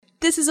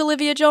this is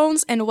Olivia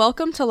Jones, and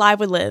welcome to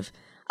Live with Liv.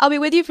 I'll be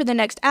with you for the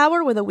next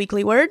hour with a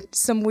weekly word,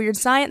 some weird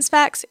science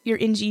facts, your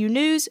NGU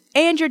news,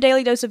 and your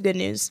daily dose of good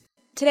news.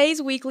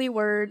 Today's weekly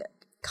word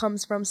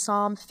comes from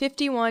Psalm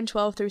 51,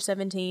 12 through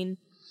 17.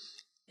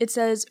 It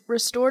says,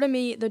 "Restore to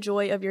me the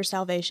joy of your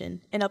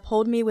salvation, and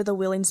uphold me with a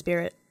willing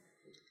spirit.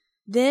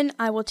 Then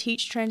I will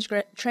teach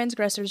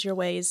transgressors your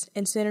ways,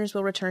 and sinners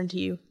will return to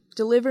you.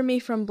 Deliver me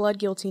from blood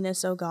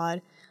guiltiness, O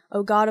God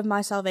of my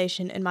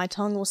salvation, and my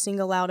tongue will sing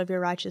aloud of your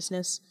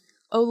righteousness.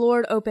 O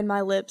Lord, open my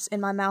lips, and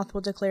my mouth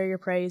will declare your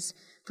praise.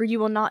 For you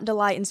will not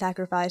delight in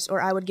sacrifice,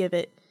 or I would give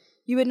it.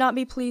 You would not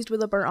be pleased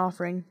with a burnt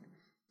offering.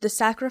 The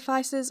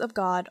sacrifices of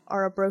God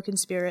are a broken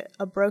spirit,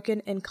 a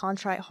broken and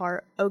contrite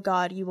heart. O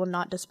God, you will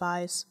not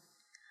despise."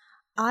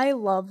 I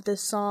love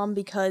this psalm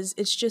because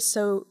it's just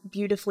so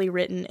beautifully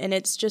written, and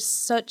it's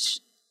just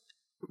such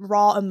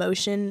raw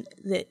emotion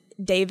that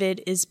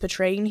David is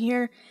portraying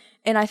here.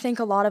 And I think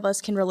a lot of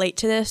us can relate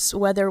to this,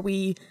 whether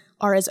we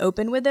are as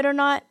open with it or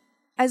not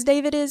as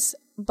David is.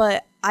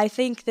 But I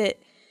think that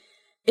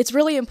it's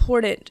really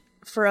important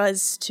for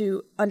us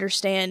to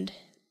understand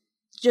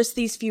just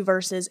these few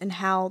verses and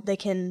how they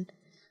can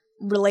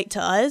relate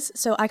to us.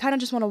 So I kind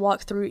of just want to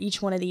walk through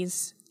each one of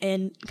these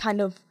and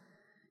kind of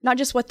not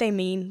just what they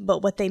mean,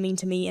 but what they mean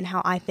to me and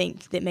how I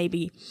think that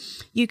maybe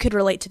you could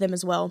relate to them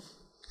as well.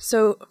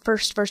 So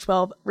first, verse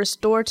 12,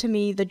 "Restore to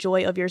me the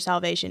joy of your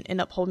salvation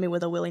and uphold me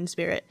with a willing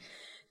spirit."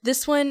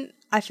 This one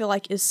I feel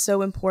like is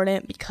so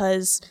important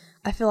because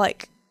I feel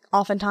like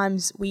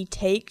oftentimes we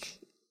take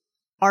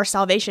our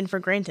salvation for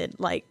granted.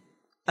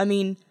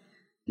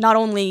 Not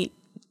only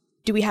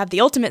do we have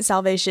the ultimate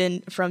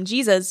salvation from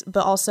Jesus,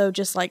 but also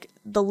just like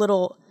the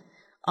little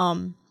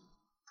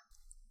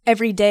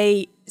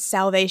everyday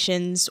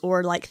salvations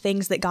or like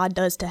things that God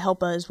does to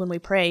help us when we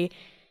pray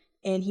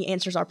and he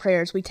answers our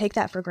prayers. We take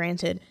that for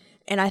granted.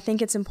 And I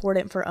think it's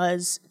important for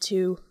us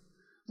to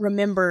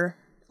remember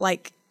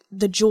like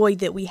the joy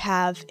that we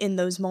have in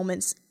those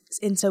moments,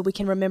 and so we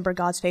can remember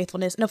God's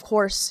faithfulness. And of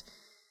course,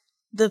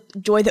 the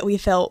joy that we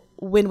felt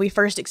when we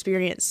first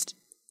experienced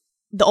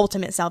the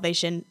ultimate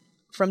salvation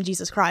from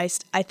Jesus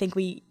Christ. I think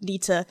we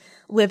need to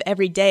live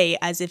every day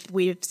as if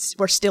we're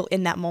still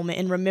in that moment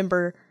and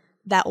remember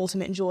that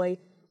ultimate joy.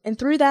 And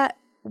through that,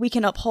 we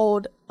can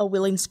uphold a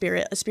willing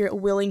spirit, a spirit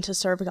willing to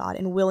serve God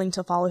and willing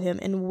to follow him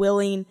and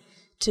willing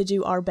to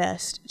do our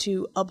best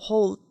to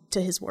uphold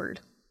to his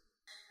word.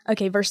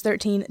 Okay, verse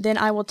 13, "Then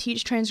I will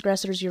teach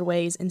transgressors your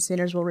ways, and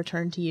sinners will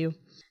return to you."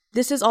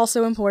 This is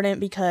also important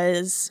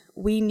because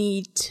we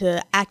need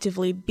to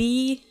actively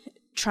be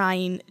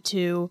trying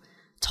to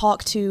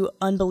talk to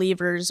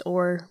unbelievers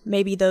or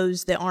maybe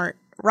those that aren't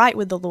right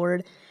with the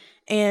Lord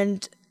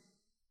and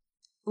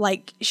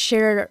like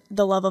share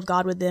the love of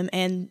God with them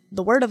and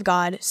the word of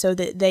God so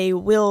that they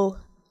will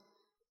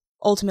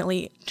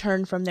ultimately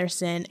turn from their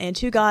sin and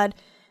to God.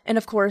 And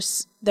of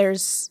course,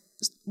 there's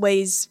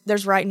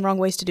right and wrong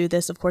ways to do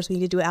this. Of course, we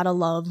need to do it out of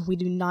love. We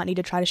do not need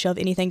to try to shove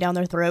anything down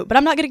their throat. But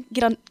I'm not going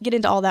to get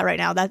into all that right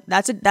now.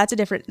 That's a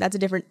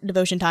different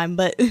devotion time.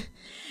 But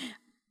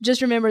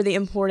just remember the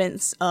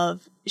importance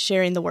of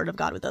sharing the word of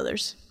God with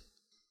others.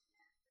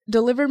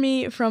 "Deliver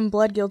me from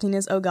blood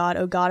guiltiness, O God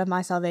of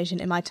my salvation,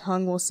 and my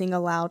tongue will sing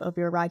aloud of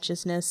your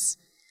righteousness.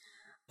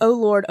 O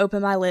Lord,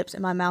 open my lips,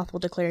 and my mouth will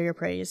declare your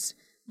praise."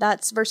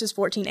 That's verses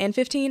 14 and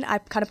 15. I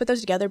kind of put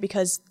those together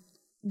because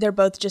they're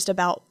both just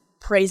about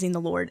praising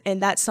the Lord,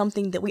 and that's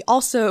something that we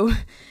also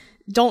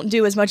don't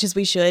do as much as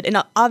we should.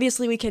 And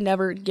obviously, we can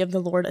never give the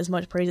Lord as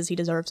much praise as he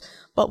deserves,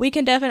 but we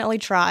can definitely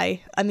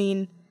try.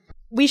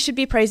 We should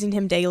be praising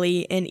him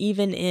daily, and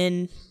even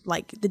in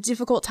like the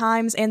difficult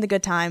times and the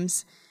good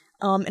times.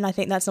 And I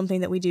think that's something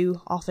that we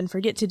do often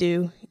forget to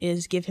do,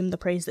 is give him the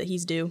praise that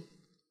he's due.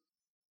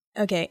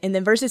 Okay, and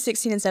then verses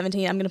 16 and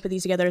 17, I'm going to put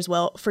these together as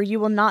well. "For you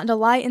will not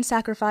delight in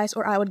sacrifice,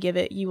 or I would give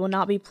it. You will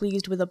not be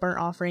pleased with a burnt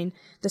offering.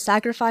 The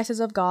sacrifices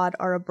of God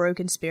are a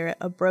broken spirit,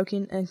 a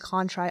broken and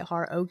contrite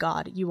heart. O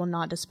God, you will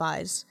not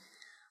despise."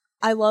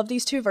 I love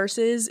these two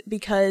verses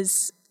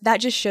because that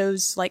just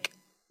shows like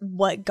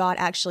what God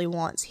actually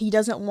wants. He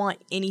doesn't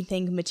want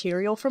anything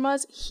material from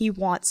us. He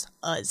wants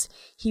us.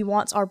 He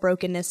wants our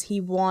brokenness. He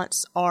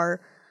wants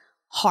our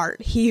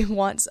heart. He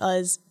wants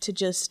us to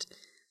just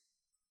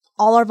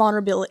all our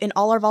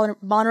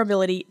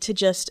vulnerability to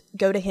just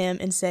go to him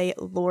and say,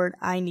 "Lord,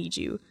 I need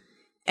you."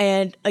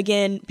 And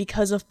again,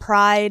 because of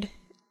pride,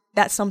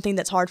 that's something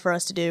that's hard for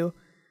us to do.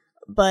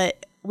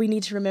 But we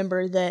need to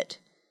remember that,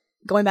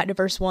 going back to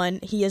verse 1,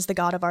 he is the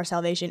God of our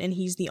salvation, and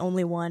he's the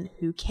only one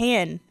who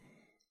can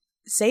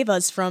save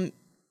us from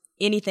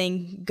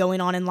anything going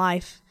on in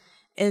life.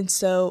 And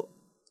so,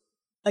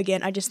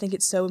 again, I just think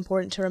it's so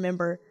important to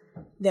remember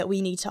that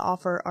we need to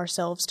offer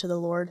ourselves to the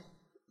Lord,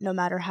 no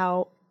matter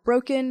how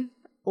broken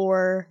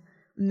or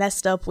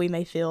messed up we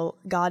may feel.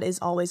 God is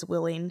always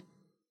willing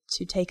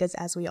to take us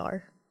as we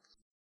are.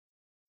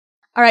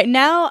 All right,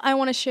 now I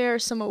want to share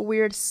some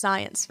weird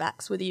science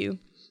facts with you.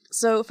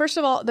 So first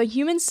of all, the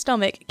human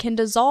stomach can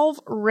dissolve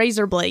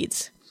razor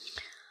blades.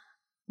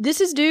 This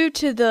is due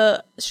to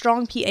the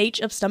strong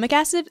pH of stomach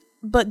acid,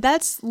 but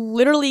that's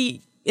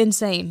literally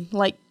insane.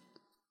 Like,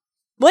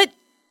 what?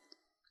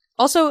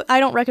 Also, I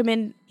don't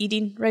recommend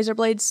eating razor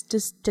blades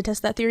to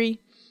test that theory.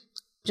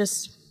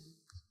 Just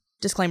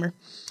disclaimer.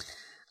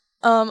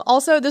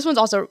 Also, this one's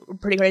also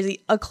pretty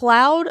crazy. A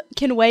cloud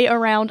can weigh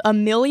around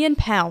 1 million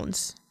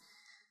pounds.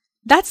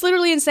 That's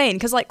literally insane,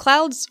 because, like,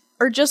 clouds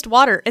are just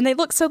water, and they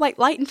look so, like,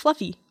 light and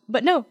fluffy.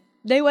 But no,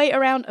 they weigh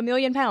around 1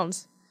 million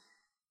pounds.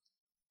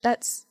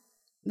 That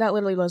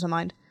literally blows my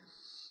mind.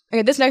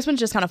 Okay, this next one's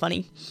just kind of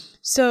funny.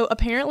 So,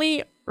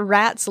 apparently,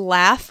 rats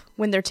laugh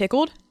when they're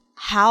tickled.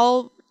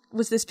 How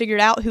was this figured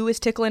out? Who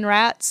is tickling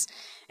rats?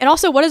 And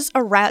also, what does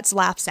a rat's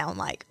laugh sound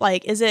like?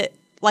 Like, is it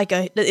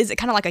kind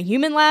of like a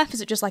human laugh?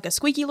 Is it just like a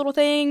squeaky little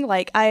thing?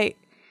 Like, I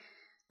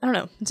don't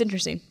know. It's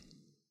interesting.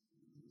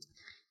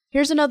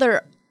 Here's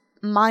another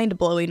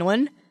mind-blowing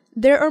one.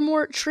 There are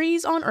more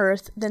trees on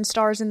Earth than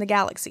stars in the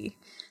galaxy.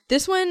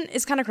 This one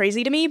is kind of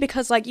crazy to me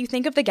because, like, you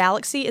think of the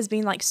galaxy as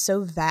being, like,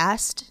 so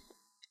vast,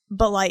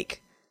 but,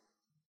 like,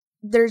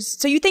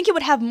 so you think it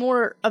would have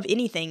more of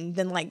anything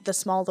than, like, the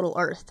small little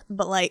Earth,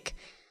 but, like,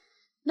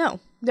 no.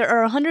 There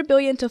are 100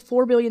 billion to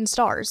 4 billion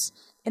stars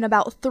and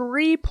about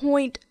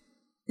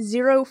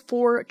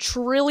 3.04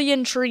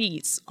 trillion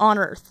trees on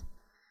Earth.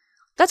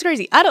 That's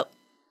crazy. I don't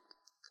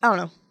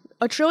know.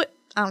 A trillion?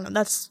 I don't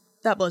know.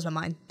 That blows my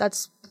mind.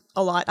 That's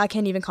a lot. I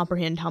can't even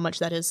comprehend how much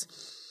that is.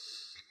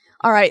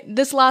 All right,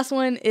 this last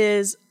one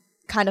is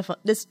kind of fun.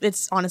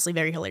 It's honestly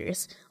very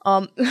hilarious.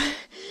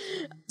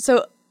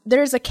 So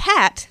there's a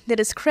cat that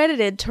is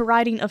credited to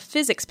writing a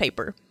physics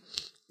paper.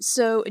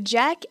 So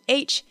Jack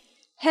H.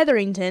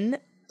 Hetherington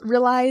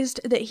realized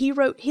that he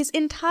wrote his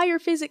entire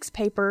physics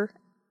paper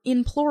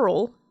in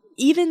plural,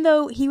 even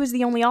though he was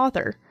the only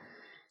author.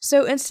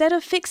 So instead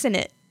of fixing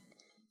it,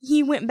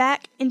 he went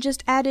back and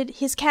just added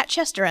his cat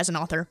Chester as an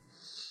author.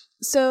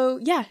 So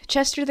yeah,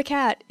 Chester the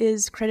cat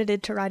is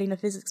credited to writing a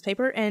physics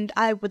paper, and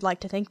I would like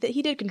to think that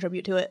he did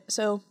contribute to it.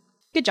 So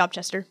good job,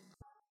 Chester.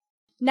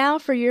 Now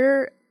for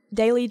your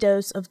daily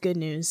dose of good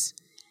news.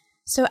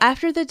 So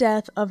after the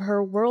death of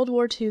her World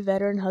War II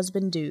veteran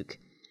husband Duke,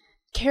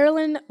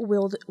 Carolyn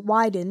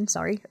Wyden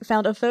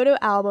found a photo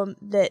album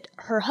that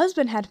her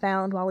husband had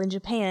found while in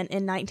Japan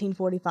in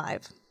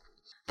 1945.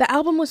 The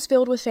album was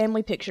filled with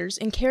family pictures,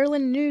 and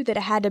Carolyn knew that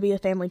it had to be a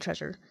family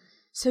treasure.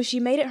 So she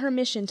made it her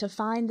mission to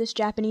find this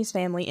Japanese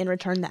family and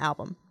return the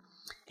album.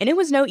 And it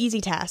was no easy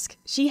task.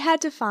 She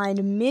had to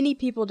find many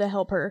people to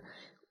help her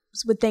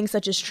with things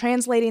such as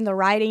translating the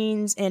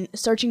writings and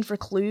searching for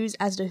clues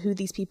as to who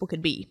these people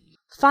could be.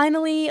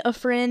 Finally, a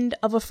friend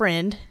of a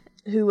friend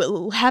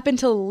who happened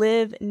to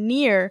live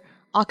near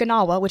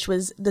Okinawa, which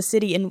was the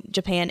city in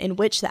Japan in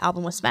which the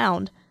album was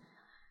found,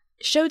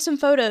 showed some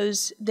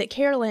photos that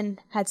Carolyn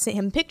had sent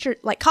him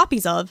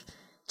copies of,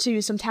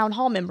 to some town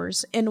hall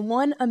members, and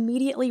one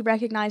immediately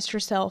recognized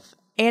herself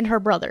and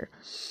her brother.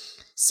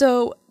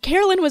 So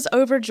Carolyn was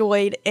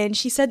overjoyed, and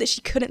she said that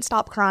she couldn't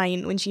stop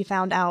crying when she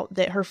found out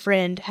that her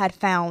friend had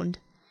found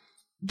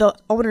the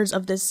owners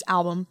of this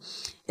album.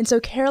 And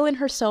so Carolyn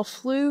herself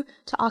flew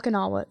to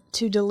Okinawa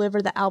to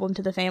deliver the album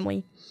to the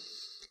family.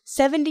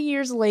 70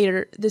 years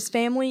later, this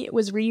family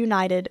was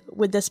reunited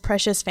with this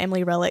precious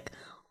family relic,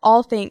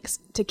 all thanks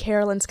to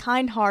Carolyn's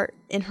kind heart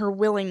and her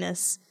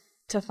willingness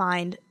to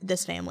find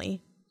this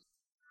family.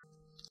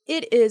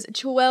 It is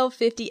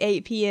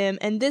 12:58 p.m.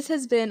 and this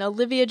has been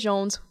Olivia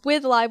Jones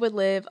with Live with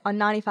Liv on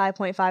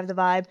 95.5 The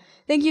Vibe.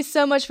 Thank you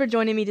so much for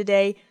joining me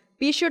today.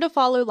 Be sure to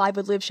follow Live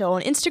with Liv Show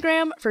on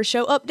Instagram for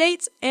show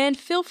updates, and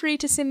feel free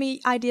to send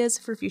me ideas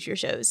for future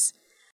shows.